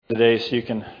Today, so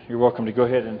you're welcome to go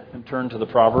ahead and turn to the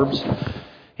Proverbs.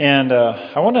 And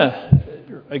I want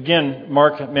to, again,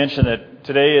 Mark mentioned that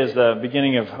today is the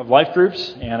beginning of life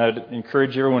groups, and I'd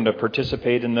encourage everyone to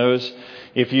participate in those.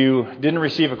 If you didn't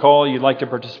receive a call, you'd like to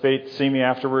participate, see me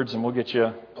afterwards, and we'll get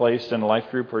you placed in a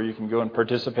life group where you can go and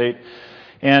participate.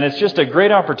 And it's just a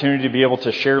great opportunity to be able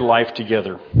to share life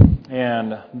together.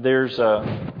 And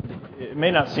it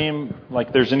may not seem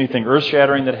like there's anything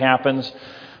earth-shattering that happens,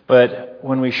 but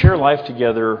when we share life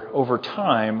together over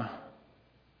time,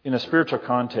 in a spiritual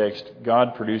context,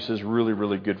 God produces really,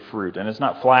 really good fruit. And it's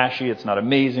not flashy, it's not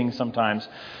amazing sometimes,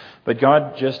 but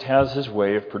God just has His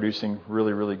way of producing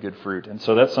really, really good fruit. And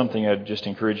so that's something I'd just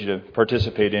encourage you to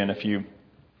participate in. If you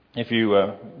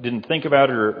didn't think about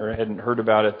it or hadn't heard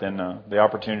about it, then the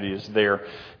opportunity is there.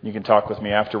 You can talk with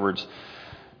me afterwards.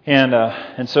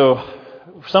 And so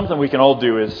something we can all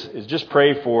do is just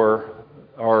pray for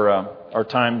our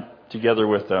time together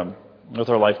with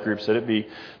our life groups, that it be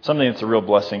something that's a real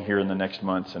blessing here in the next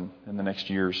months and in the next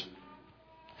years.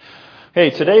 Okay,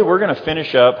 today we're going to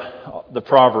finish up the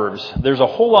Proverbs. There's a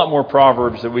whole lot more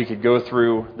Proverbs that we could go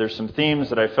through. There's some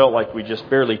themes that I felt like we just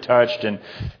barely touched and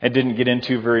didn't get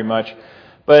into very much.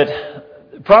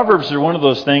 But Proverbs are one of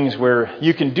those things where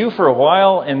you can do for a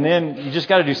while and then you just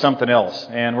got to do something else.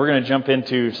 And we're going to jump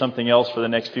into something else for the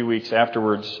next few weeks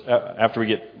afterwards, after we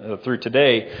get through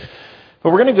today. But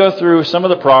we're going to go through some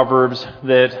of the Proverbs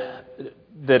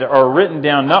that are written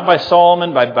down not by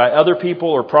Solomon, by other people,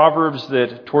 or Proverbs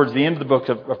that towards the end of the book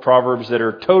of Proverbs that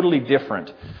are totally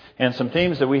different, and some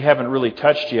themes that we haven't really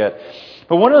touched yet.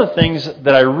 But one of the things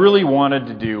that I really wanted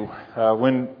to do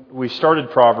when we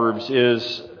started Proverbs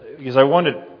is because I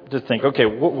wanted to think, okay,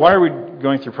 why are we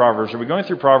going through Proverbs? Are we going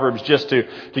through Proverbs just to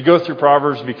go through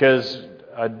Proverbs because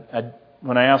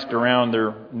when I asked around,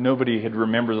 nobody had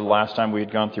remembered the last time we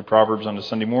had gone through Proverbs on a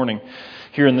Sunday morning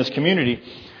here in this community.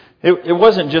 It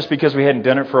wasn't just because we hadn't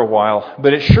done it for a while,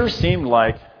 but it sure seemed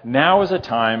like now is a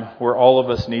time where all of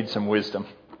us need some wisdom,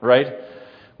 right?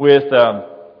 With the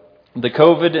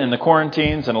COVID and the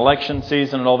quarantines and election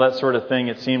season and all that sort of thing,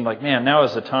 it seemed like, man, now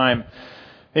is the time,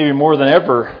 maybe more than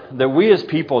ever, that we as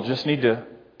people just need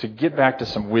to get back to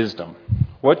some wisdom.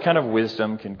 What kind of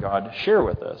wisdom can God share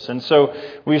with us? And so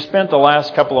we've spent the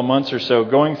last couple of months or so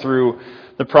going through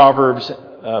the Proverbs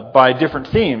by different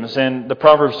themes. And the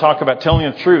Proverbs talk about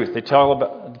telling the truth. They talk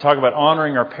about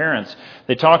honoring our parents.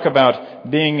 They talk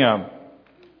about being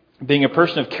a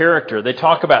person of character. They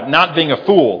talk about not being a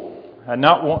fool,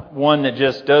 not one that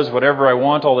just does whatever I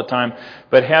want all the time,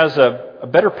 but has a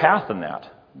better path than that.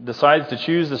 Decides to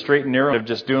choose the straight and narrow of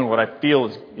just doing what I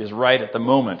feel is right at the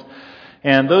moment.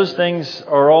 And those things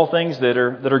are all things that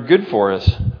are good for us.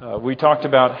 We talked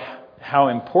about how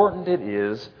important it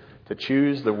is to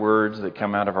choose the words that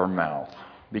come out of our mouth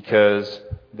because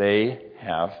they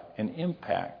have an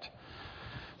impact.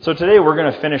 So today we're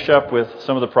going to finish up with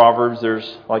some of the Proverbs.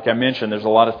 Like I mentioned, there's a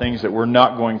lot of things that we're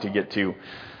not going to get to.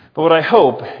 But what I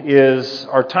hope is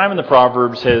our time in the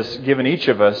Proverbs has given each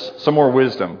of us some more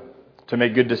wisdom to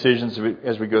make good decisions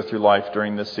as we go through life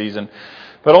during this season,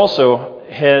 but also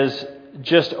has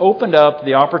just opened up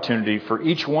the opportunity for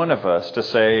each one of us to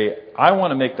say, I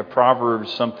want to make the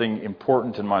Proverbs something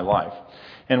important in my life.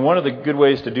 And one of the good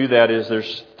ways to do that is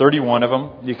there's 31 of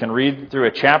them. You can read through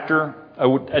a chapter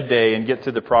a day and get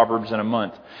through the Proverbs in a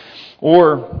month.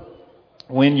 Or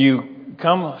when you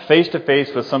come face to face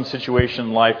with some situation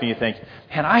in life and you think,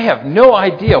 man, I have no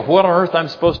idea what on earth I'm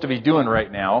supposed to be doing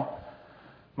right now,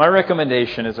 my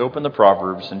recommendation is open the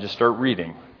Proverbs and just start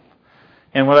reading.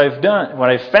 And what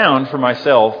I've found for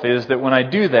myself is that when I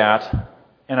do that,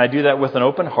 and I do that with an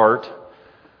open heart,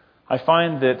 I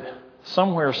find that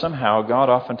somewhere, somehow, God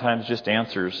oftentimes just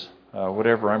answers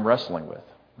whatever I'm wrestling with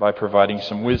by providing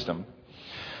some wisdom.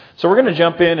 So we're going to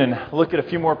jump in and look at a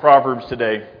few more Proverbs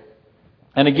today.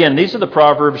 And again, these are the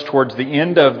Proverbs towards the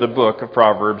end of the book of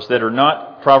Proverbs that are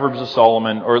not Proverbs of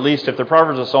Solomon, or at least if they're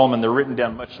Proverbs of Solomon, they're written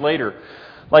down much later.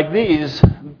 Like these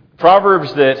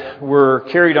Proverbs that were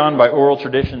carried on by oral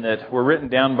tradition that were written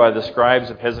down by the scribes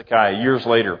of Hezekiah years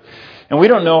later. And we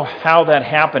don't know how that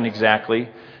happened exactly,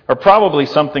 or probably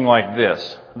something like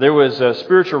this. There was a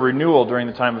spiritual renewal during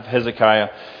the time of Hezekiah,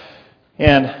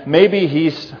 and maybe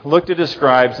he looked at his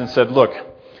scribes and said, look,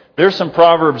 there's some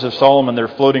Proverbs of Solomon that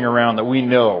are floating around that we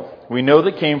know. We know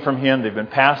that came from him. They've been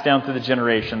passed down through the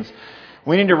generations.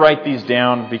 We need to write these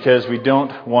down because we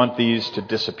don't want these to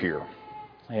disappear.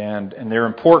 And they're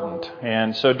important.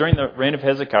 And so during the reign of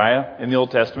Hezekiah in the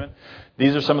Old Testament,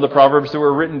 these are some of the Proverbs that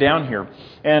were written down here.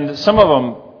 And some of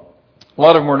them, a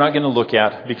lot of them we're not going to look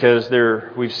at because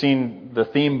we've seen the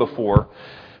theme before.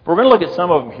 But we're going to look at some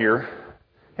of them here.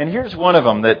 And here's one of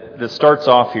them that starts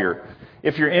off here.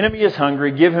 If your enemy is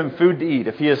hungry, give him food to eat.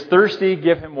 If he is thirsty,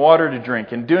 give him water to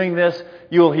drink. In doing this,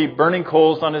 you will heap burning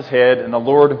coals on his head, and the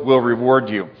Lord will reward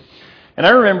you. And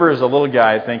I remember as a little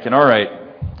guy thinking, all right,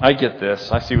 I get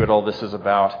this. I see what all this is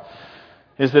about.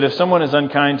 Is that if someone is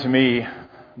unkind to me,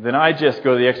 then I just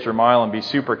go the extra mile and be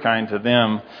super kind to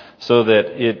them so that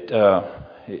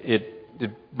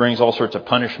it brings all sorts of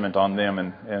punishment on them,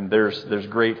 and there's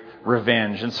great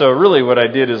revenge. And so really what I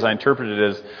did is I interpreted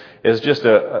it as just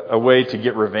a way to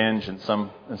get revenge in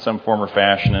some form or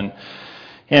fashion.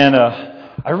 And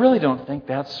I really don't think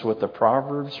that's what the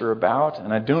Proverbs are about,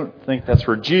 and I don't think that's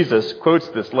where Jesus quotes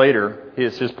this later.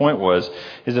 His point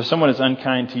is if someone is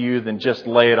unkind to you, then just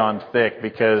lay it on thick,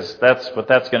 because that's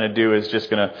going to do is just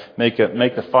going to make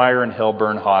the fire in hell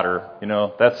burn hotter.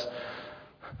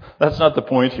 That's not the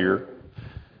point here.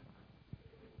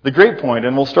 The great point,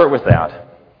 and we'll start with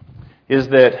that, is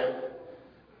that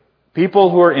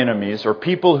people who are enemies or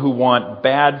people who want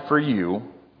bad for you,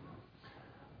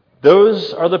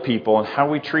 those are the people, and how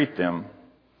we treat them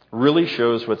really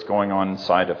shows what's going on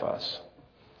inside of us.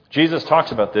 Jesus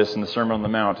talks about this in the Sermon on the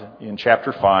Mount in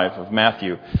chapter 5 of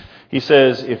Matthew. He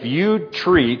says, if you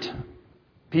treat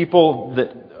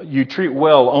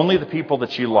well only the people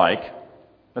that you like,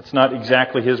 that's not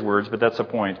exactly his words, but that's the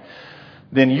point,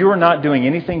 then you are not doing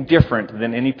anything different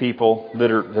than any people that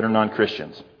are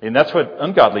non-Christians. And that's what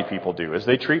ungodly people do, is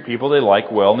they treat people they like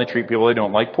well and they treat people they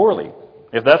don't like poorly.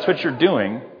 If that's what you're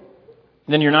doing,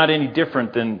 then you're not any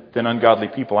different than ungodly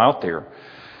people out there.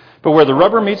 But where the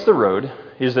rubber meets the road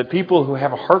is that people who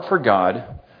have a heart for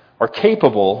God are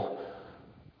capable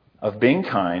of being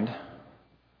kind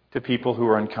to people who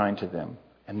are unkind to them.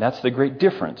 And that's the great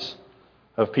difference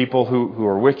of people who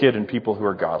are wicked and people who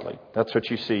are godly. That's what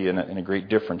you see in a great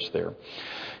difference there.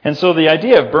 And so the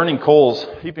idea of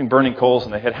heaping burning coals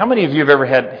on the head. How many of you have ever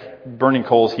had burning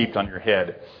coals heaped on your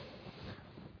head?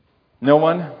 No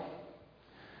one?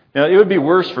 Now, it would be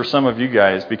worse for some of you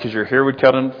guys because your hair would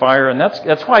catch on fire, and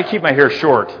that's why I keep my hair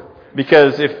short.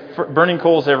 Because if burning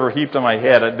coals ever heaped on my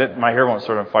head, my hair won't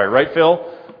start on fire. Right,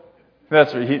 Phil?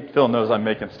 Phil knows I'm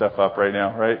making stuff up right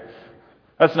now, right?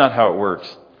 That's not how it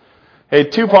works. Hey,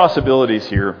 two possibilities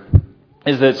here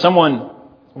is that someone,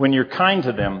 when you're kind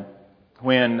to them,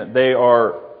 when they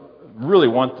really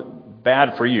want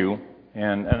bad for you,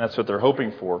 and that's what they're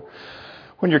hoping for,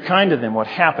 when you're kind to them, what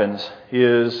happens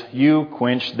is you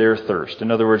quench their thirst.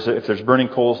 In other words, if there's burning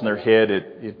coals in their head,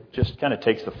 it just kind of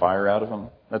takes the fire out of them.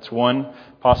 That's one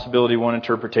possibility, one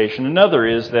interpretation. Another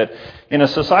is that in a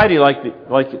society like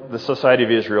the society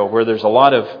of Israel, where there's a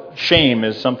lot of shame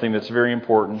is something that's very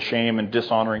important, shame and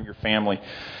dishonoring your family,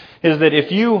 is that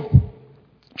if you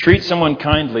treat someone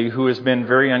kindly who has been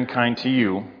very unkind to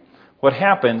you, what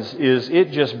happens is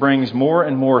it just brings more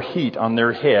and more heat on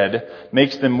their head,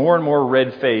 makes them more and more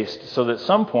red-faced, so that at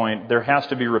some point there has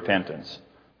to be repentance.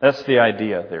 That's the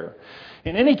idea there.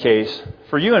 In any case,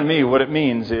 for you and me, what it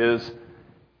means is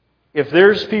if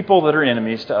there's people that are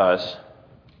enemies to us,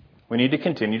 we need to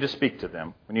continue to speak to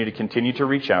them. We need to continue to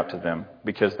reach out to them,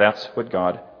 because that's what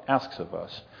God asks of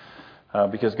us.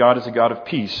 Because God is a God of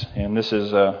peace, and this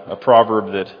is a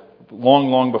proverb that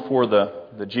long before the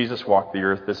Jesus walked the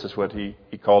earth, this is what he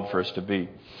called for us to be.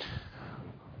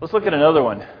 Let's look at another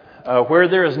one. Where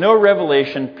there is no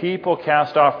revelation, people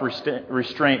cast off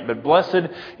restraint, but blessed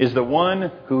is the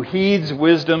one who heeds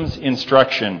wisdom's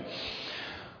instruction.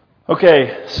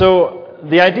 Okay, so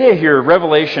the idea here,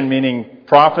 revelation meaning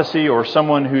prophecy or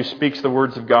someone who speaks the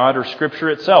words of God or Scripture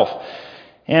itself.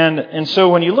 And so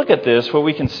when you look at this, what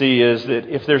we can see is that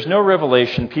if there's no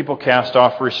revelation, people cast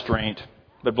off restraint,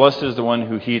 but blessed is the one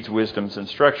who heeds wisdom's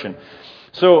instruction.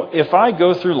 So if I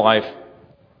go through life,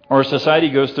 or society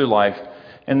goes through life,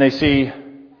 and they see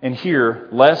and hear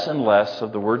less and less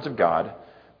of the words of God,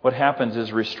 what happens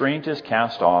is restraint is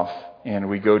cast off, and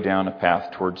we go down a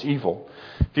path towards evil.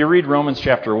 If you read Romans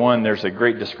chapter 1, there's a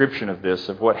great description of this,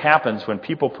 of what happens when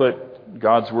people put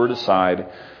God's word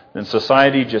aside. Then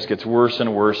society just gets worse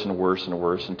and worse and worse and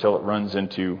worse until it runs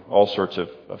into all sorts of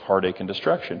heartache and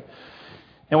destruction.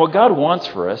 And what God wants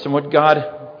for us, and one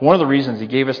of the reasons He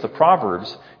gave us the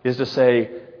Proverbs, is to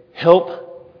say,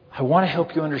 I want to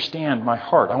help you understand my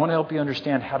heart. I want to help you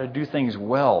understand how to do things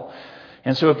well.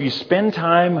 And so if you spend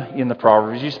time in the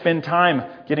Proverbs, you spend time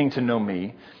getting to know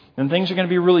me, then things are going to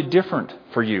be really different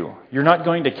for you. You're not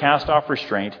going to cast off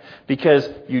restraint because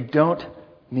you don't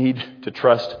need to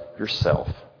trust yourself.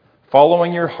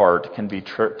 Following your heart can be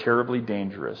terribly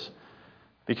dangerous.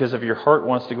 Because if your heart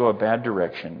wants to go a bad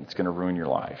direction, it's going to ruin your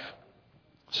life.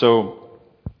 So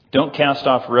don't cast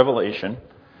off revelation,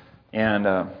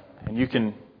 and you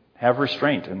can have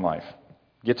restraint in life.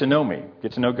 Get to know me.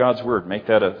 Get to know God's Word. Make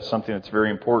that something that's very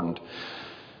important.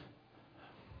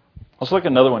 Let's look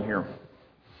at another one here.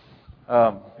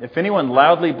 If anyone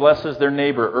loudly blesses their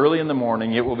neighbor early in the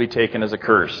morning, it will be taken as a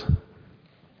curse.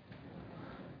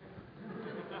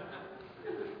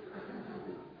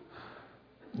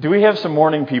 Do we have some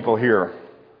morning people here?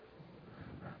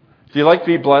 Do you like to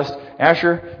be blessed?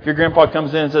 Asher, if your grandpa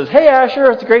comes in and says, "Hey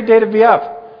Asher, it's a great day to be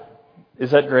up."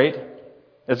 Is that great?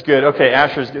 That's good. Okay,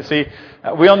 Asher's good. See,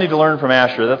 we all need to learn from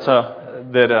Asher. That's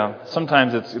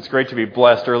sometimes it's great to be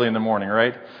blessed early in the morning,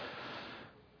 right?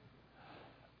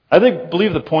 I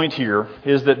believe the point here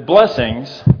is that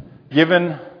blessings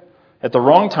given at the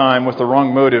wrong time with the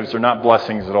wrong motives are not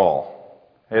blessings at all.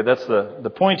 Okay, that's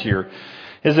the point here.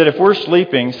 Is that if we're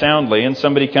sleeping soundly and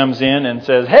somebody comes in and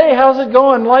says, "Hey, how's it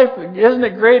going? Life, isn't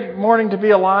it great morning to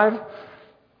be alive?"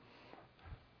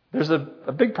 There's a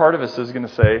big part of us is going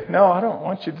to say, "No, I don't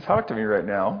want you to talk to me right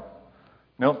now.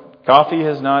 Nope, coffee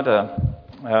has not,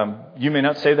 you may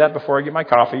not say that before I get my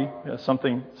coffee."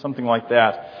 Something like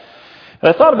that. And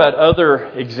I thought about other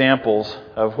examples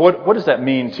of what does that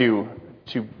mean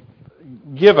to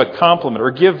give a compliment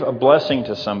or give a blessing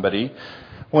to somebody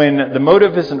when the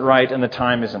motive isn't right and the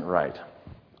time isn't right.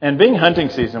 And being hunting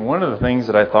season, one of the things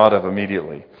that I thought of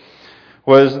immediately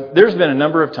was there's been a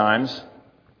number of times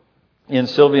in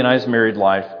Sylvia and I's married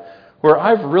life where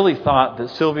I've really thought that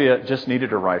Sylvia just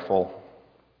needed a rifle.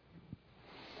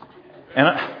 And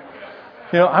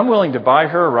I'm willing to buy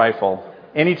her a rifle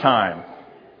anytime.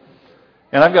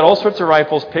 And I've got all sorts of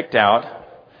rifles picked out,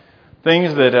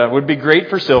 things that would be great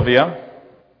for Sylvia.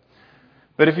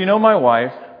 But if you know my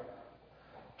wife,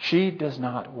 she does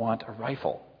not want a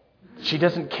rifle. She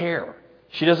doesn't care.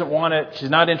 She doesn't want it. She's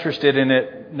not interested in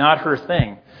it. Not her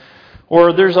thing.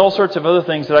 Or there's all sorts of other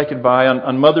things that I could buy.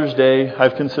 On Mother's Day,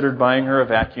 I've considered buying her a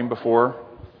vacuum before.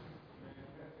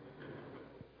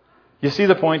 You see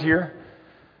the point here?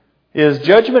 Is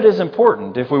judgment is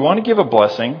important. If we want to give a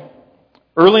blessing,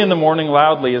 early in the morning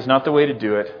loudly is not the way to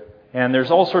do it. And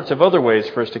there's all sorts of other ways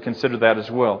for us to consider that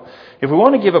as well. If we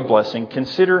want to give a blessing,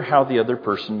 consider how the other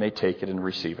person may take it and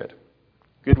receive it.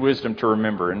 Good wisdom to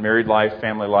remember in married life,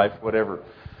 family life, whatever.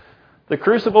 The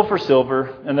crucible for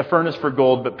silver and the furnace for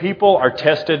gold, but people are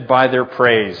tested by their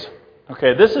praise.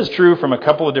 Okay, this is true from a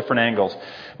couple of different angles.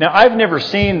 Now, I've never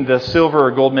seen the silver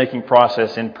or gold making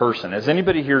process in person. Has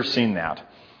anybody here seen that?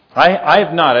 I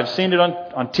have not. I've seen it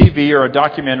on TV or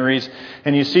documentaries,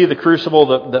 and you see the crucible,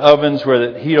 the ovens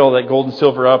where they heat all that gold and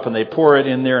silver up, and they pour it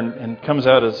in there, and it comes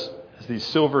out as these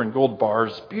silver and gold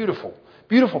bars. Beautiful,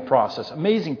 beautiful process,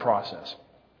 amazing process.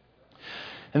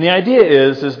 And the idea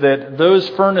is that those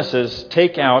furnaces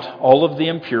take out all of the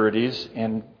impurities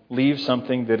and leave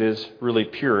something that is really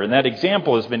pure. And that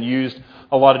example has been used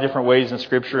a lot of different ways in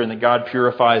Scripture, and that God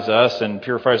purifies us and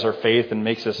purifies our faith and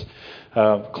makes us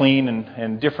clean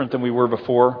and different than we were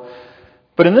before.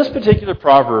 But in this particular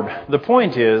proverb, the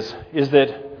point is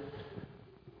that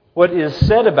what is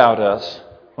said about us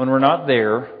when we're not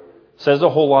there says a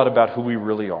whole lot about who we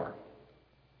really are.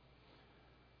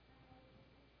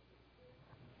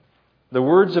 The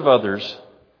words of others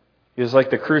is like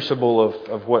the crucible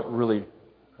of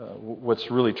what's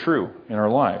really true in our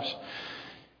lives.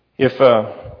 If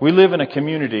we live in a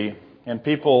community and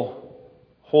people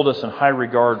hold us in high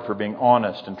regard for being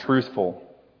honest and truthful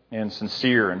and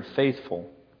sincere and faithful,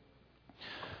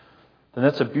 then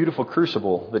that's a beautiful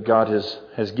crucible that God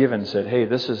has given. Said, "Hey,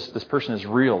 this person is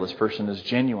real. This person is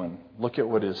genuine. Look at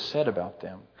what is said about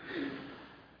them."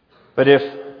 But if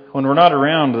when we're not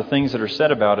around, the things that are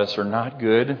said about us are not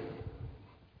good,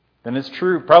 then it's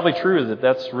probably true that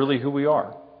that's really who we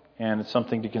are, and it's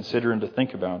something to consider and to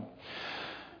think about.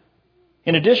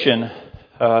 In addition,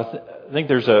 I think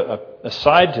there's a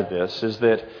side to this, is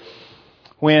that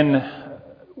when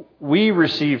we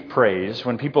receive praise,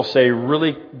 when people say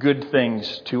really good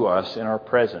things to us in our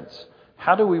presence,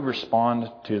 how do we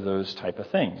respond to those type of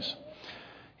things?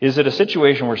 Is it a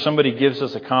situation where somebody gives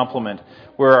us a compliment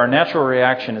where our natural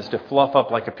reaction is to fluff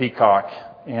up like a peacock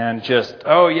and just,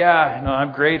 "Oh yeah,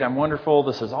 I'm great, I'm wonderful,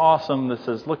 this is awesome,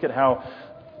 look at how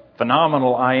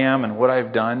phenomenal I am and what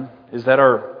I've done"? Is that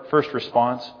our first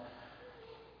response?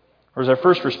 Or is our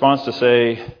first response to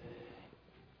say,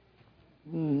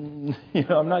 "I'm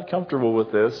not comfortable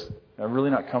with this. I'm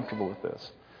really not comfortable with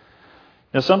this"?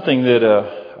 Now, something that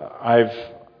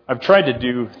I've tried to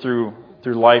do through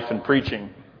life and preaching,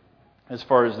 as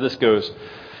far as this goes,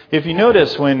 if you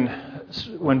notice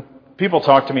when people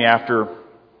talk to me after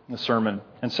the sermon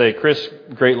and say, "Chris,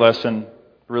 great lesson,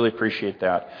 really appreciate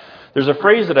that," there's a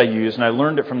phrase that I use, and I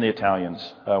learned it from the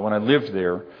Italians when I lived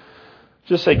there.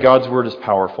 Just say, "God's Word is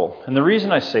powerful." And the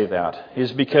reason I say that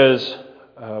is because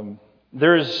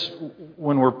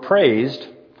when we're praised,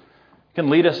 it can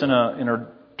lead us in a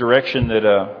direction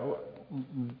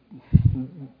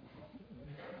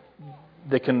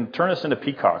that can turn us into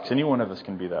peacocks. Any one of us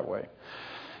can be that way.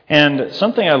 And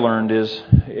something I learned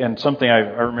and something I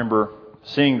remember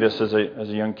seeing this as a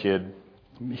young kid,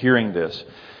 hearing this,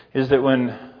 is that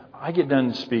when I get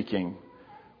done speaking,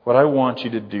 what I want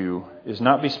you to do is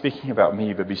not be speaking about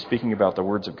me, but be speaking about the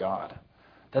words of God.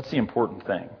 That's the important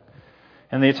thing.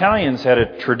 And the Italians had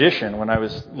a tradition when I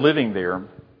was living there,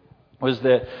 was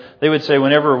that they would say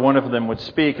whenever one of them would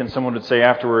speak and someone would say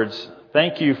afterwards,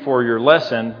 "Thank you for your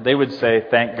lesson," they would say,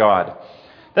 "Thank God."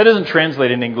 That doesn't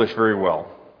translate in English very well.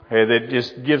 Okay? That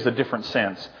just gives a different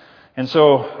sense. And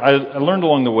so I learned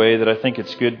along the way that I think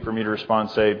it's good for me to respond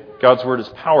and say, God's Word is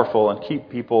powerful, and keep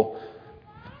people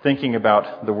thinking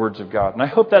about the words of God. And I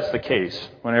hope that's the case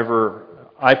whenever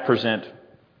I present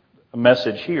a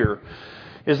message here,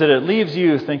 is that it leaves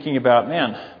you thinking about,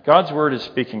 man, God's Word is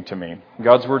speaking to me.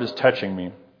 God's Word is touching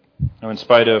me. In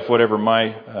spite of whatever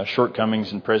my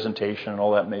shortcomings in presentation and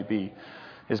all that may be,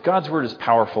 is God's Word is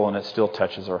powerful and it still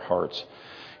touches our hearts.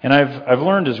 And I've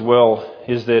learned as well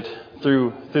is that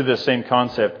through this same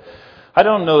concept, I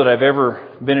don't know that I've ever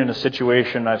been in a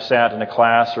situation, I've sat in a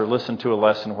class or listened to a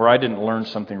lesson where I didn't learn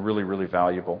something really, really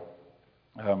valuable.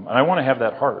 And I want to have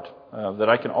that heart, that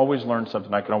I can always learn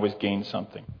something, I can always gain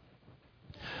something.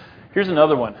 Here's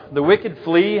another one. The wicked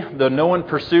flee, though no one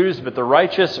pursues, but the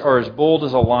righteous are as bold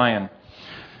as a lion.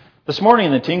 This morning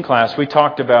in the teen class, we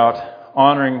talked about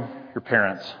honoring your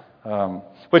parents,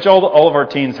 which all of our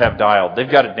teens have dialed. They've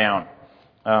got it down.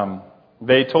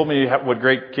 They told me what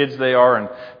great kids they are and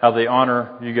how they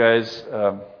honor you guys.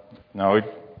 We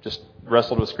just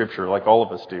wrestled with Scripture like all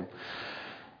of us do.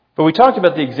 But we talked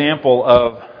about the example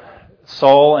of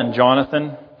Saul and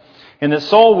Jonathan, and that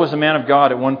Saul was a man of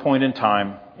God at one point in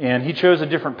time, and he chose a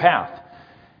different path.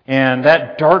 And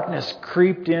that darkness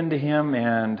creeped into him,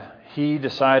 and he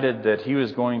decided that he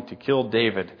was going to kill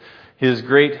David, his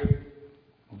great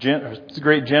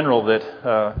general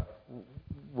that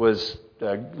was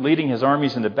leading his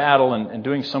armies into battle and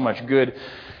doing so much good.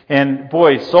 And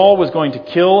boy, Saul was going to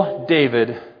kill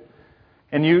David.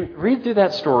 And you read through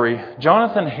that story,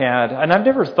 Jonathan had, and I've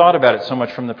never thought about it so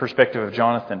much from the perspective of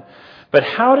Jonathan, but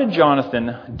how did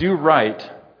Jonathan do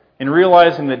right in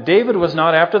realizing that David was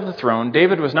not after the throne?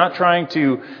 David was not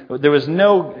there was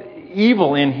no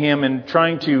evil in him and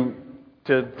trying to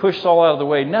push Saul out of the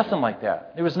way. Nothing like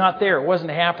that. It was not there. It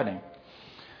wasn't happening.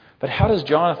 But how does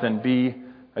Jonathan be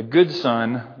a good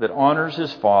son that honors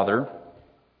his father,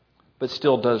 but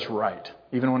still does right,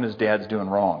 even when his dad's doing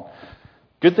wrong?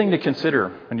 Good thing to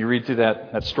consider when you read through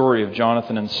that story of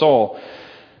Jonathan and Saul.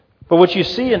 But what you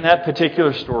see in that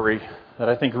particular story that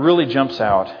I think really jumps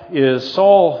out is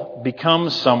Saul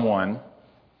becomes someone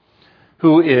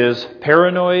who is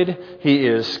paranoid, he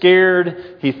is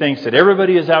scared, he thinks that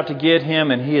everybody is out to get him,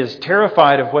 and he is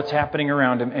terrified of what's happening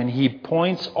around him, and he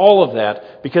points all of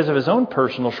that, because of his own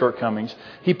personal shortcomings,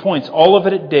 he points all of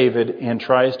it at David and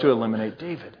tries to eliminate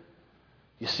David.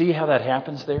 You see how that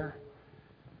happens there?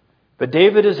 But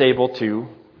David is able to,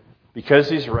 because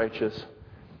he's righteous,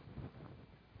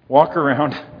 walk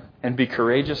around and be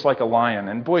courageous like a lion.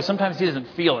 And boy, sometimes he doesn't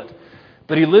feel it,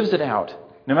 but he lives it out.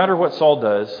 No matter what Saul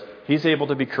does, he's able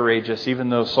to be courageous, even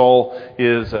though Saul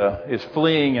is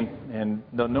fleeing and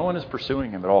no one is pursuing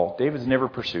him at all. David's never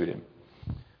pursued him.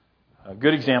 A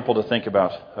good example to think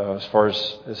about as far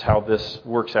as how this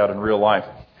works out in real life.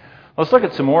 Let's look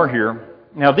at some more here.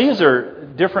 Now, these are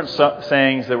different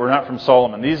sayings that were not from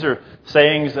Solomon. These are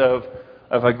sayings of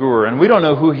Agur, and we don't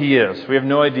know who he is. We have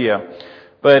no idea.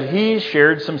 But he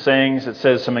shared some sayings that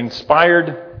says some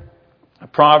inspired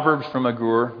proverbs from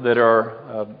Agur that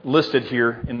are listed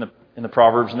here in the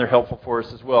Proverbs, and they're helpful for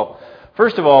us as well.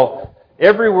 First of all,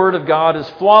 every word of God is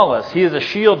flawless. He is a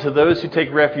shield to those who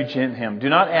take refuge in him. Do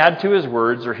not add to his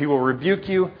words, or he will rebuke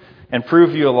you and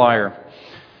prove you a liar.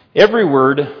 Every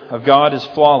word of God is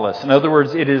flawless. In other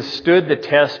words, it has stood the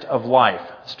test of life,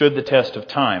 stood the test of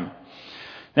time.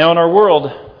 Now, in our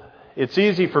world, it's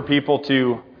easy for people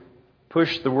to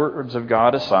push the words of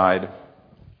God aside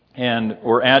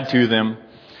or add to them.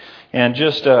 And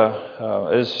just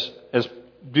as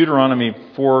Deuteronomy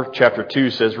 4, chapter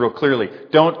 2 says real clearly,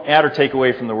 don't add or take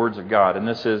away from the words of God. And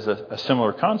this is a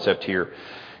similar concept here,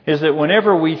 is that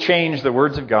whenever we change the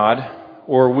words of God,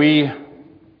 or we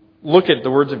look at the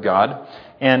words of God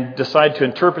and decide to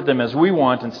interpret them as we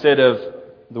want instead of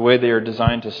the way they are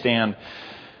designed to stand,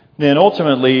 then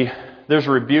ultimately there's a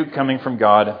rebuke coming from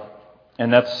God,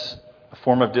 and that's a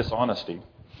form of dishonesty.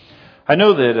 I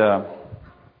know that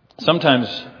sometimes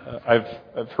I've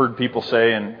heard people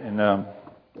say, and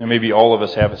and maybe all of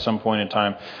us have at some point in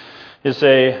time, is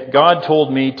say, God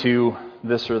told me to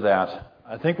this or that.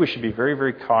 I think we should be very,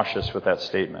 very cautious with that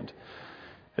statement.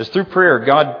 As through prayer,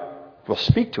 God will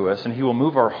speak to us and He will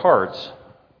move our hearts.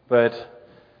 But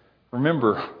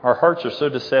remember, our hearts are so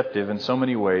deceptive in so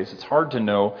many ways. It's hard to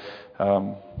know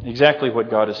exactly what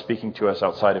God is speaking to us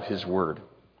outside of His Word.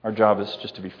 Our job is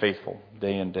just to be faithful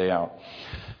day in, day out.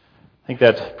 I think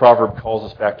that proverb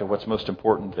calls us back to what's most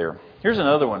important there. Here's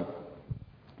another one.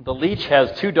 The leech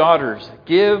has 2 daughters.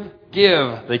 Give,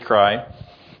 give, they cry.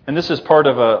 And this is part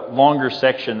of a longer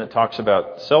section that talks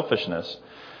about selfishness.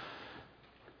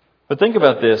 But think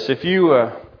about this. If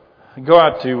you go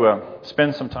out to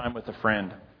spend some time with a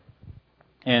friend,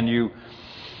 and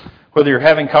whether you're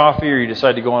having coffee or you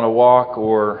decide to go on a walk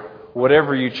or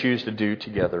whatever you choose to do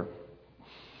together,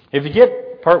 if you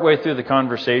get partway through the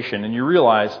conversation and you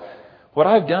realize, what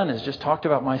I've done is just talked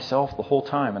about myself the whole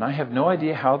time, and I have no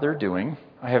idea how they're doing,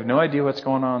 I have no idea what's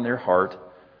going on in their heart,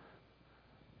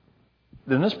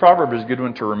 then this proverb is a good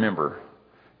one to remember.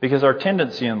 Because our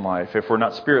tendency in life, if we're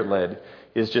not Spirit-led,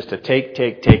 is just to take.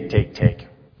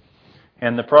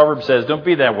 And the proverb says, don't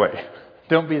be that way.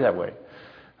 Don't be that way.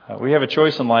 We have a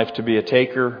choice in life to be a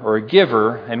taker or a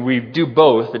giver, and we do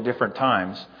both at different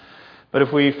times. But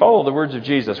if we follow the words of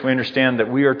Jesus, we understand that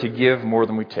we are to give more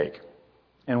than we take.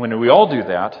 And when we all do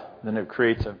that, then it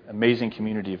creates an amazing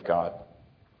community of God.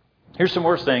 Here's some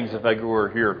more sayings if I go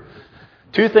here.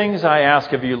 2 things I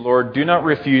ask of you, Lord, do not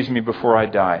refuse me before I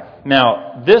die.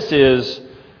 Now, this is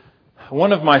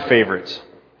one of my favorites.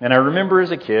 And I remember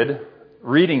as a kid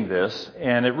reading this,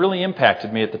 and it really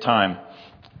impacted me at the time.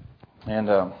 And,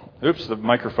 oops, the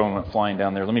microphone went flying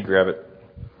down there. Let me grab it.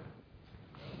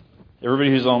 Everybody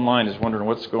who's online is wondering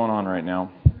what's going on right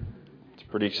now. It's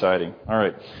pretty exciting. All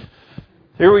right.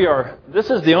 Here we are. This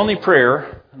is the only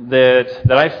prayer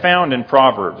that I found in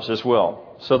Proverbs as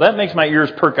well. So that makes my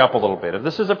ears perk up a little bit. If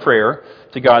this is a prayer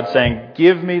to God saying,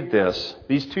 give me this,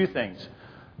 these 2 things.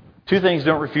 2 things,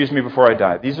 don't refuse me before I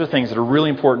die. These are things that are really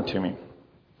important to me.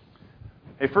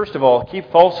 Hey, first of all,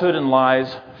 keep falsehood and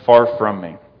lies far from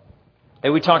me. Hey,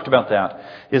 we talked about that.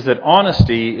 Is that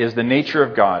honesty is the nature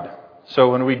of God.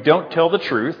 So when we don't tell the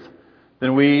truth,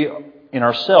 then we, in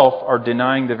ourselves, are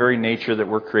denying the very nature that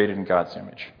we're created in God's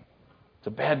image. It's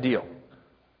a bad deal.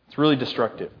 It's really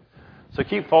destructive. So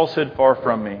keep falsehood far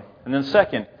from me. And then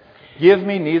second, give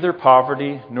me neither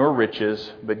poverty nor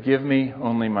riches, but give me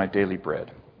only my daily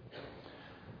bread.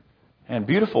 And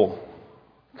beautiful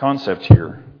concept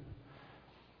here.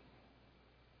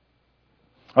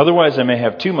 Otherwise I may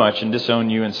have too much and disown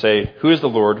you and say, who is the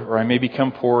Lord? Or I may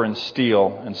become poor and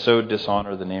steal and so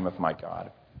dishonor the name of my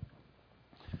God.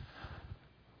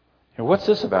 And what's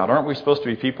this about? Aren't we supposed to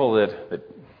be people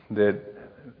that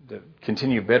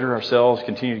continue to better ourselves,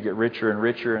 continue to get richer and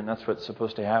richer, and that's what's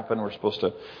supposed to happen? We're supposed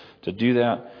to do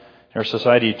that. Our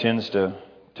society tends to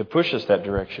push us that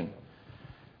direction.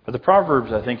 But the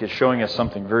Proverbs, I think, is showing us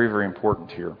something very, very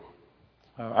important here.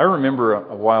 I remember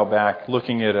a while back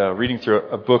looking at reading through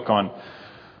a book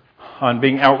on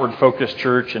being outward-focused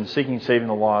church and seeking saving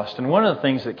the lost. And one of the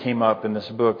things that came up in this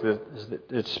book is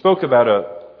that it spoke about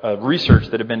a research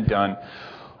that had been done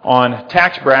on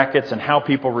tax brackets and how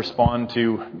people respond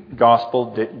to gospel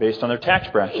based on their tax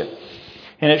bracket.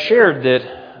 And it shared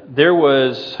that there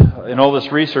was, in all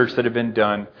this research that had been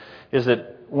done, is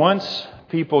that once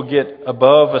people get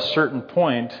above a certain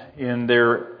point in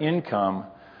their income,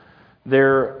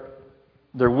 their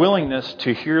willingness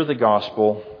to hear the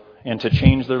gospel and to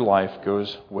change their life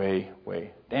goes way,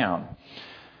 way down.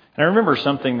 And I remember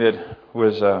something that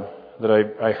was that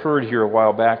I heard here a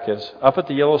while back is up at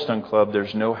the Yellowstone Club,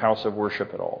 there's no house of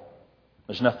worship at all.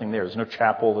 There's nothing there. There's no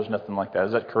chapel. There's nothing like that.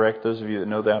 Is that correct? Those of you that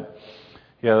know that?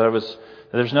 Yeah,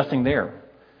 there's nothing there.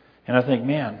 And I think,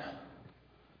 man,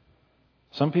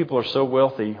 some people are so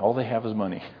wealthy, all they have is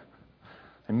money.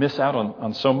 They miss out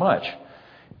on so much.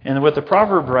 And what the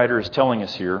proverb writer is telling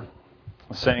us here,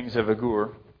 the sayings of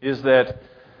Agur, is that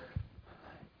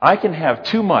I can have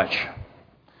too much.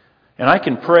 And I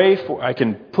can I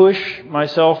can push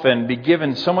myself and be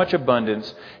given so much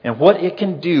abundance. And what it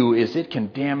can do is it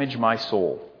can damage my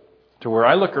soul. To where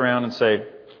I look around and say,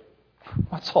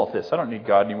 what's all this? I don't need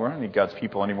God anymore. I don't need God's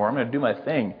people anymore. I'm going to do my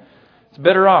thing. It's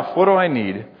better off. What do I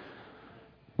need?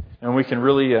 And we can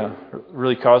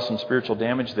really cause some spiritual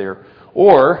damage there.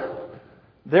 Or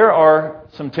there are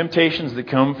some temptations that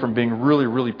come from being really,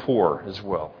 really poor as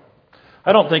well.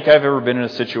 I don't think I've ever been in a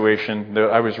situation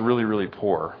that I was really, really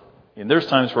poor. And there's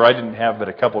times where I didn't have but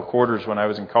a couple of quarters when I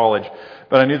was in college,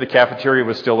 but I knew the cafeteria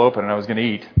was still open and I was going to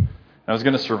eat. I was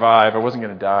going to survive. I wasn't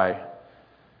going to die.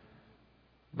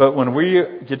 But when we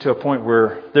get to a point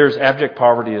where there's abject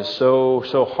poverty is so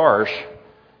harsh,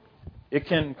 it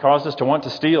can cause us to want to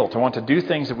steal, to want to do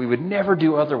things that we would never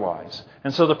do otherwise.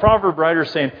 And so the proverb writer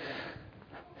is saying,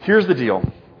 here's the deal.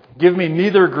 Give me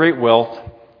neither great wealth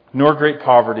nor great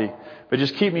poverty, but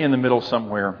just keep me in the middle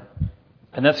somewhere.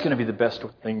 And that's going to be the best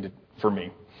thing for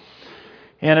me.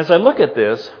 And as I look at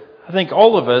this, I think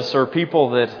all of us are people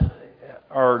that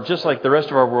are just like the rest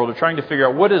of our world, are trying to figure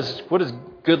out what is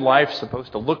good life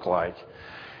supposed to look like.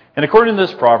 And according to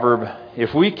this proverb,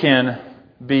 if we can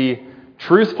be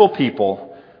truthful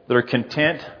people that are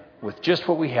content with just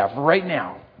what we have right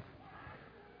now,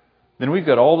 then we've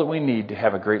got all that we need to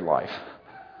have a great life.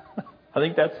 I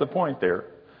think that's the point there.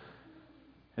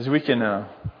 Is we can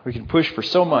push for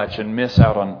so much and miss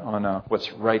out on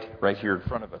what's right here in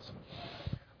front of us.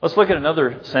 Let's look at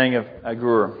another saying of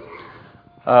Agur.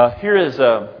 Here is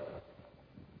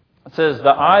it says, "The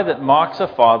eye that mocks a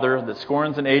father, that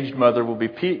scorns an aged mother, will be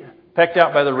pecked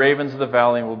out by the ravens of the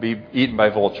valley and will be eaten by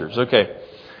vultures." Okay,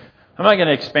 I'm not going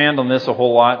to expand on this a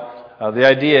whole lot. The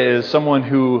idea is someone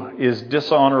who is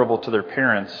dishonorable to their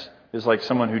parents is like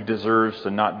someone who deserves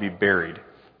to not be buried,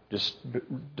 just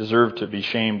deserve to be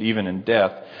shamed even in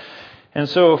death. And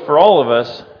so for all of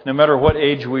us, no matter what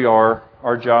age we are,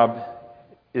 our job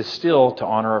is still to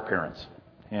honor our parents.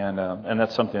 And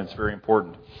that's something that's very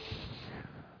important.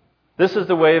 This is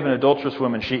the way of an adulterous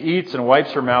woman. She eats and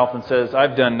wipes her mouth and says,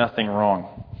 "I've done nothing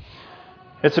wrong."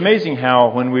 It's amazing how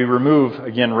when we remove,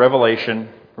 again, revelation,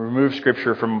 remove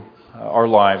Scripture from our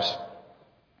lives,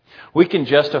 we can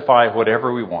justify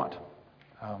whatever we want.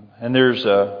 And there's,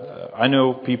 I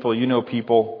know people, you know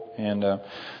people, and I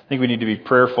think we need to be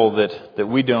prayerful that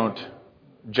we don't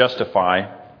justify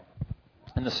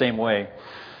in the same way.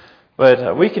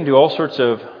 But we can do all sorts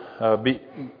of,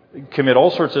 commit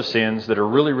all sorts of sins that are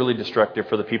really, really destructive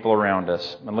for the people around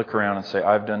us, and look around and say,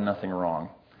 "I've done nothing wrong,"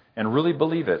 and really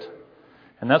believe it.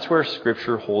 And that's where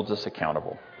Scripture holds us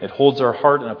accountable. It holds our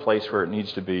heart in a place where it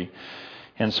needs to be.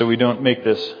 And so we don't make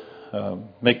this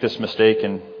mistake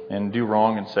and do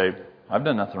wrong and say, "I've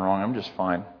done nothing wrong, I'm just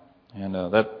fine." And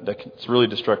that's really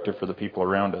destructive for the people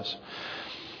around us.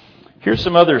 Here's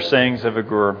some other sayings of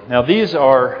Agur. Now these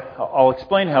are, I'll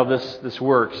explain how this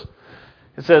works.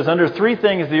 It says, "Under 3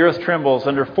 things the earth trembles,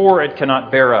 under 4 it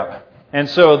cannot bear up." And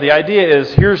so the idea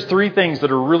is, here's 3 things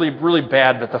that are really, really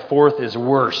bad, but the 4th is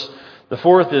worse. The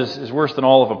 4th is worse than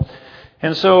all of them.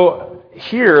 And so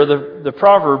here, the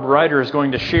proverb writer is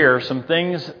going to share some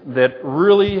things that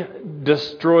really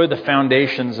destroy the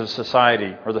foundations of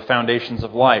society or the foundations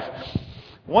of life.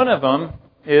 One of them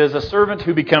is a servant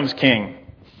who becomes king.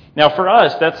 Now for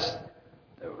us,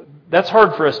 that's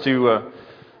hard for us to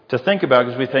think about,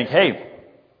 because we think, hey,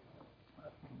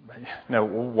 now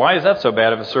why is that so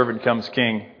bad if a servant becomes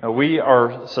king?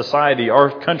 Our society, our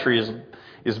country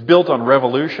is built on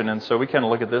revolution, and so we kind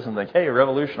of look at this and think, hey,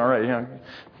 revolution, all right,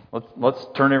 let's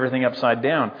turn everything upside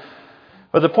down.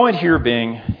 But the point here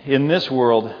being, in this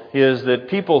world, is that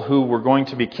people who were going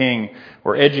to be king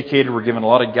were educated, were given a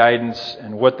lot of guidance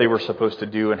and what they were supposed to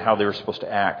do and how they were supposed to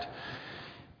act.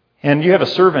 And you have a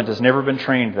servant who's never been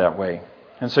trained that way.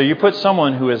 And so you put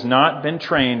someone who has not been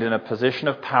trained in a position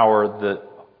of power, that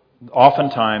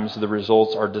oftentimes the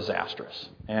results are disastrous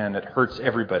and it hurts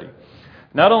everybody.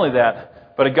 Not only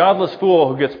that, but a godless fool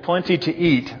who gets plenty to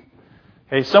eat,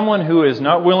 someone who is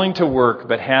not willing to work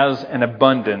but has an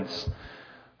abundance.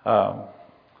 And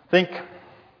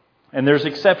there's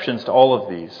exceptions to all of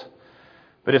these.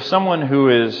 But if someone who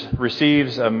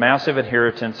receives a massive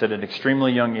inheritance at an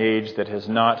extremely young age that has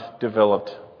not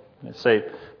developed, say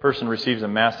a person receives a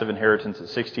massive inheritance at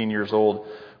 16 years old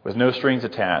with no strings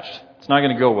attached, it's not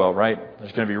going to go well, right?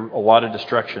 There's going to be a lot of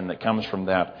destruction that comes from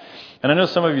that. And I know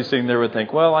some of you sitting there would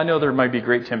think, well, I know there might be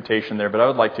great temptation there, but I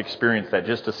would like to experience that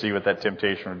just to see what that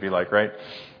temptation would be like, right?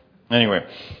 Anyway,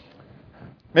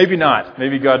 maybe not.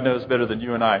 Maybe God knows better than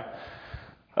you and I.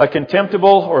 A contemptible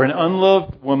or an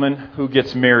unloved woman who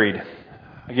gets married.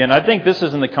 Again, I think this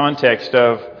is in the context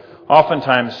of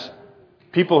oftentimes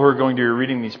people who are going to be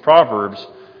reading these Proverbs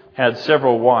had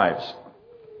several wives.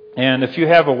 And if you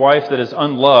have a wife that is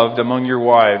unloved among your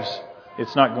wives,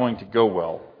 it's not going to go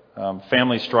well.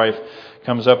 Family strife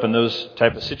comes up in those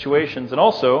type of situations. And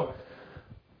also,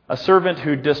 a servant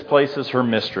who displaces her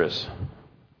mistress.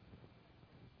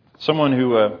 Someone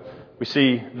who, we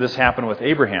see this happen with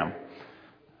Abraham.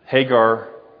 Hagar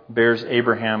bears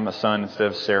Abraham a son instead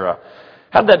of Sarah.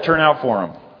 How did that turn out for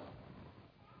him?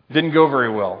 Didn't go very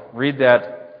well. Read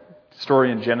that story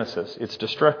in Genesis. It's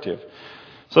destructive.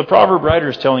 So the proverb writer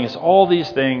is telling us all these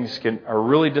things are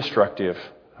really destructive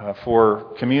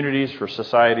for communities, for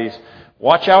societies.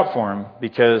 Watch out for them,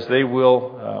 because they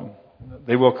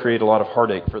will create a lot of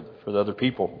heartache for the other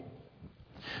people.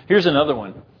 Here's another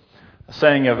one, a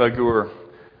saying of Agur.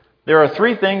 There are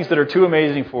 3 things that are too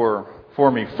amazing for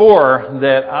me, 4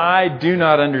 that I do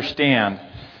not understand.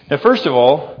 Now, first of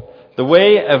all, the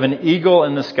way of an eagle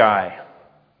in the sky.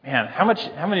 Man, how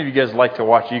many of you guys like to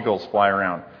watch eagles fly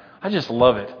around? I just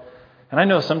love it. And I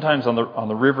know sometimes on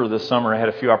the river this summer, I had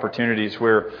a few opportunities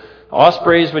where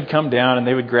ospreys would come down and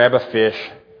they would grab a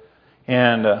fish.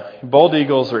 And bald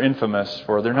eagles are infamous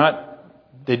for they're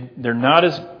not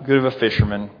as good of a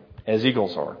fisherman as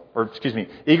eagles are. Or, excuse me,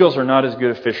 eagles are not as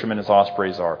good of fishermen as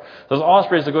ospreys are. Those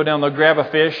ospreys will go down, they'll grab a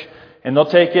fish, and they'll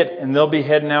take it, and they'll be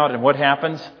heading out, and what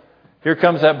happens? Here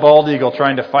comes that bald eagle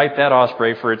trying to fight that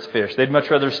osprey for its fish. They'd much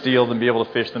rather steal than be able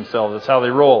to fish themselves. That's how they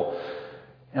roll.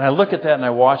 And I look at that and I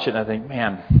watch it and I think,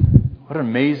 man, what an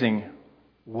amazing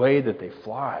way that they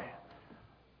fly.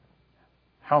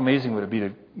 How amazing would it be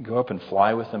to go up and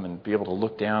fly with them and be able to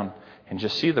look down and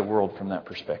just see the world from that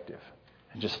perspective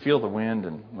and just feel the wind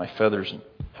and my feathers, and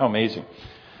how amazing.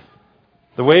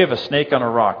 The way of a snake on a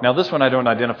rock. Now, this one I don't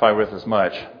identify with as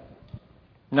much.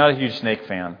 I'm not a huge snake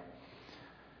fan.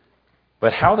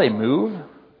 But how they move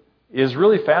is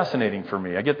really fascinating for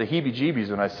me. I get the heebie-jeebies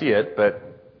when I see it, but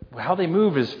how they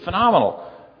move is phenomenal.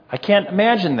 I can't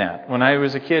imagine that. When I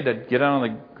was a kid, I'd get out on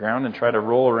the ground and try to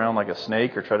roll around like a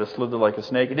snake or try to slither like a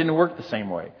snake. It didn't work the same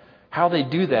way. How they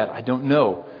do that, I don't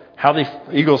know. How the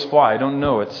eagles fly, I don't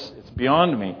know. It's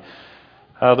beyond me.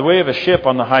 The way of a ship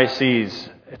on the high seas.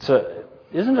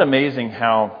 Isn't it amazing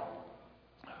how,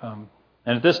 and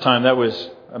at this time that was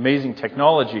amazing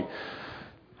technology,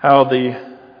 how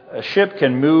a ship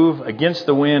can move against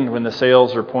the wind when the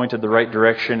sails are pointed the right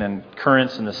direction, and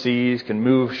currents in the seas can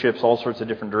move ships all sorts of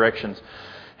different directions.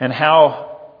 And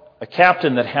how a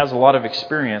captain that has a lot of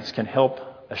experience can help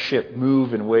a ship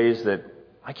move in ways that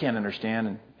I can't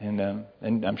understand, and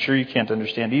I'm sure you can't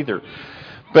understand either.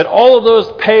 But all of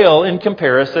those pale in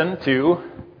comparison to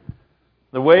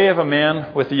the way of a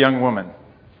man with a young woman.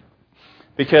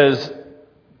 Because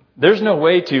there's no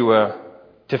way to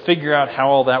figure out how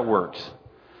all that works.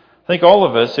 I think all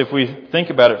of us, if we think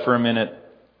about it for a minute,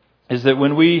 is that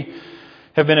when we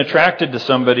have been attracted to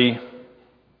somebody,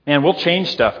 man, we'll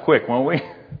change stuff quick, won't we?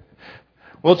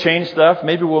 We'll change stuff.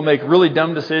 Maybe we'll make really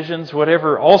dumb decisions,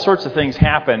 whatever. All sorts of things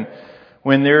happen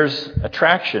when there's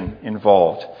attraction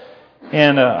involved.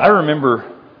 And I remember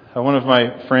one of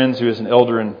my friends who is an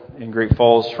elder in Great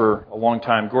Falls for a long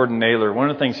time, Gordon Naylor,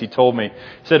 one of the things he told me,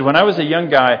 he said, when I was a young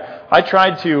guy, I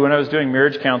tried to, when I was doing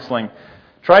marriage counseling,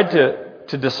 tried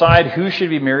to decide who should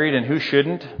be married and who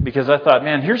shouldn't, because I thought,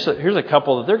 man, here's a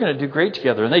couple that they're going to do great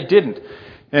together, and they didn't.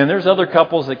 And there's other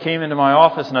couples that came into my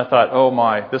office, and I thought, oh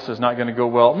my, this is not going to go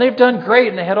well. And they've done great,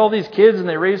 and they had all these kids, and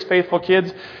they raised faithful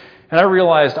kids. And I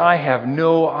realized I have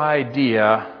no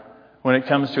idea when it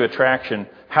comes to attraction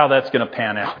how that's going to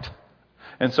pan out.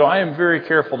 And so I am very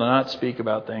careful to not speak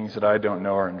about things that I don't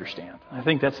know or understand. I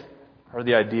think that's part of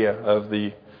the idea of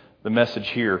the message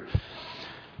here.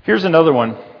 Here's another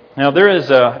one. Now there is,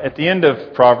 at the end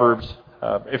of Proverbs,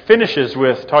 it finishes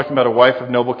with talking about a wife of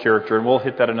noble character, and we'll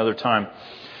hit that another time.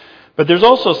 But there's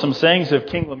also some sayings of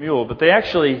King Lemuel, but they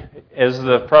actually, as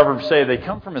the Proverbs say, they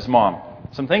come from his mom.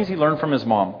 Some things he learned from his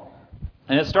mom.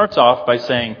 And it starts off by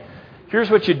saying, here's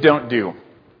what you don't do.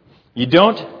 You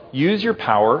don't use your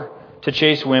power to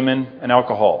chase women and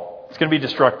alcohol. It's going to be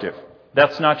destructive.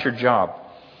 That's not your job.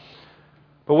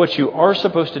 But what you are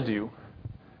supposed to do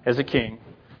as a king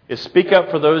is speak up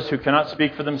for those who cannot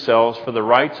speak for themselves, for the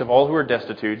rights of all who are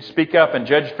destitute. Speak up and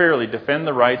judge fairly, defend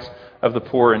the rights of the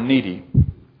poor and needy.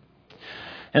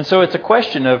 And so it's a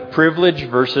question of privilege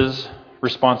versus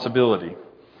responsibility.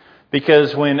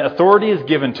 Because when authority is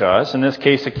given to us, in this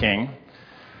case a king,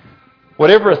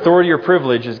 whatever authority or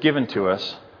privilege is given to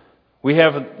us, we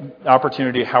have an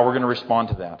opportunity how we're going to respond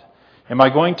to that. Am I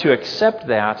going to accept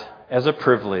that as a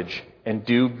privilege and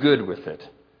do good with it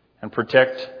and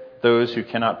protect those who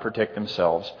cannot protect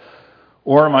themselves?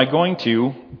 Or am I going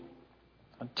to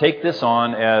take this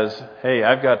on as, hey,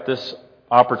 I've got this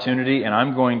opportunity and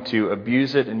I'm going to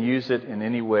abuse it and use it in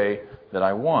any way that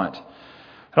I want?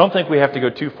 I don't think we have to go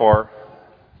too far.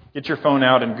 Get your phone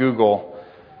out and Google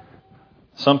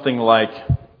something like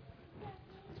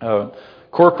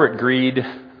corporate greed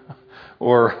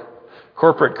or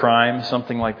corporate crime,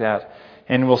 something like that.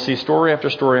 And we'll see story after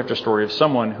story after story of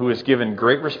someone who is given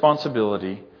great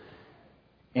responsibility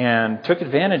and took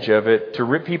advantage of it to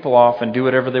rip people off and do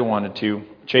whatever they wanted to.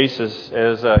 Chase,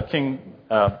 as King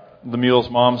Lemuel's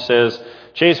mom says,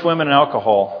 chase women and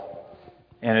alcohol.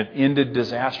 And it ended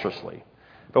disastrously.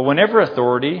 But whenever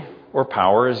authority or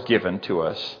power is given to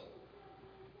us,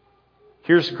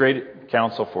 here's great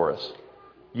counsel for us.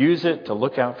 Use it to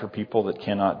look out for people that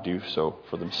cannot do so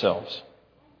for themselves.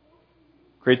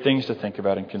 Great things to think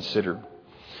about and consider.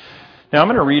 Now I'm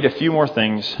going to read a few more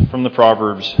things from the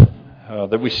Proverbs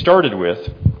that we started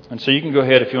with. And so you can go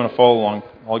ahead if you want to follow along.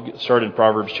 I'll get started in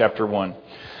Proverbs chapter 1.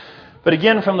 But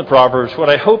again, from the Proverbs, what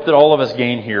I hope that all of us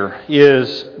gain here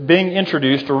is being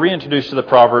introduced or reintroduced to the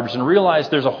Proverbs and realize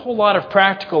there's a whole lot of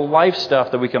practical life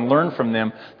stuff that we can learn from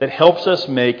them that helps us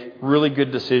make really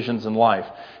good decisions in life.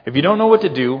 If you don't know what to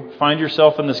do, find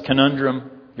yourself in this conundrum,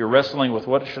 you're wrestling with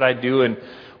what should I do in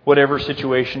whatever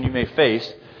situation you may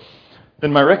face,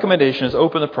 then my recommendation is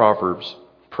open the Proverbs,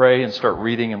 pray and start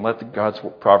reading and let God's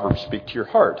Proverbs speak to your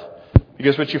heart.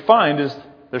 Because what you find is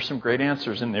there's some great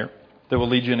answers in there that will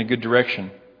lead you in a good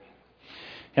direction.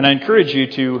 And I encourage you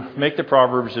to make the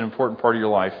Proverbs an important part of your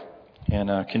life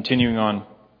and continuing on.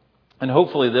 And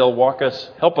hopefully they'll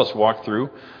help us walk through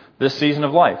this season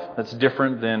of life that's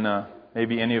different than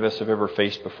maybe any of us have ever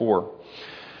faced before.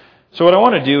 So what I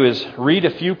want to do is read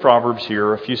a few Proverbs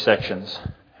here, a few sections.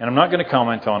 And I'm not going to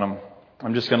comment on them.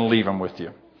 I'm just going to leave them with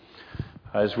you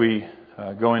as we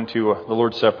go into the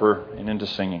Lord's Supper and into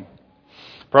singing.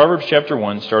 Proverbs chapter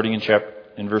 1, starting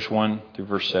in verse 1 through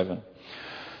verse 7.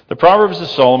 The Proverbs of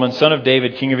Solomon, son of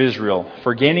David, king of Israel,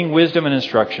 for gaining wisdom and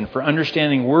instruction, for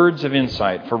understanding words of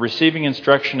insight, for receiving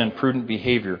instruction and prudent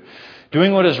behavior,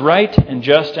 doing what is right and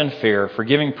just and fair, for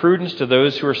giving prudence to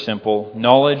those who are simple,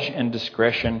 knowledge and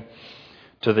discretion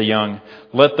to the young.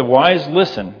 Let the wise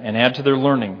listen and add to their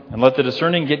learning, and let the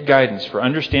discerning get guidance for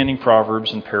understanding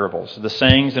proverbs and parables, the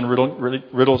sayings and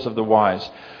riddles of the wise.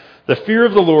 The fear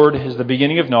of the Lord is the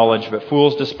beginning of knowledge, but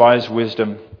fools despise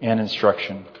wisdom and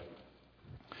instruction.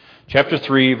 Chapter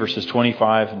 3, verses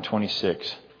 25 and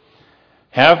 26.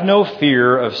 Have no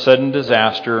fear of sudden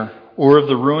disaster or of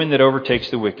the ruin that overtakes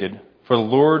the wicked, for the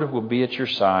Lord will be at your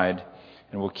side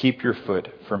and will keep your foot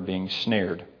from being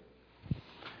snared.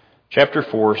 Chapter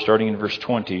 4, starting in verse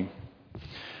 20.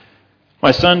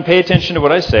 My son, pay attention to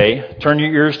what I say. Turn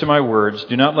your ears to my words.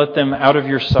 Do not let them out of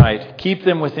your sight. Keep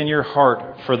them within your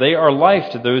heart, for they are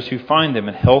life to those who find them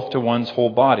and health to one's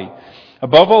whole body.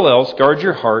 Above all else, guard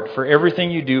your heart, for everything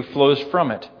you do flows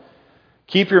from it.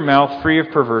 Keep your mouth free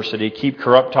of perversity. Keep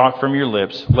corrupt talk from your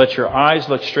lips. Let your eyes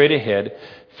look straight ahead.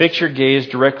 Fix your gaze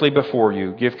directly before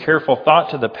you. Give careful thought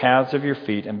to the paths of your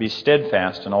feet and be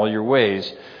steadfast in all your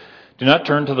ways. Do not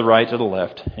turn to the right or the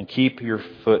left, and keep your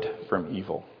foot from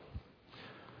evil.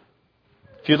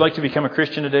 If you'd like to become a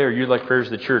Christian today or you'd like prayers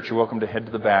of the church, you're welcome to head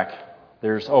to the back.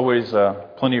 There's always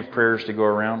plenty of prayers to go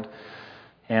around.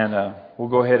 And we'll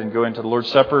go ahead and go into the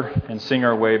Lord's Supper and sing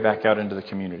our way back out into the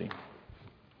community.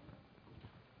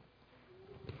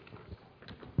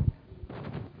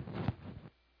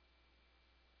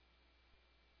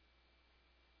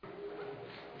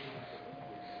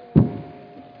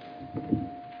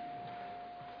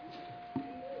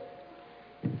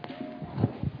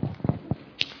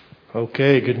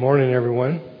 Okay, good morning,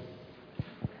 everyone.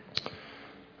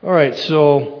 All right,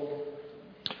 so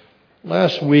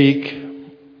last week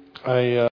I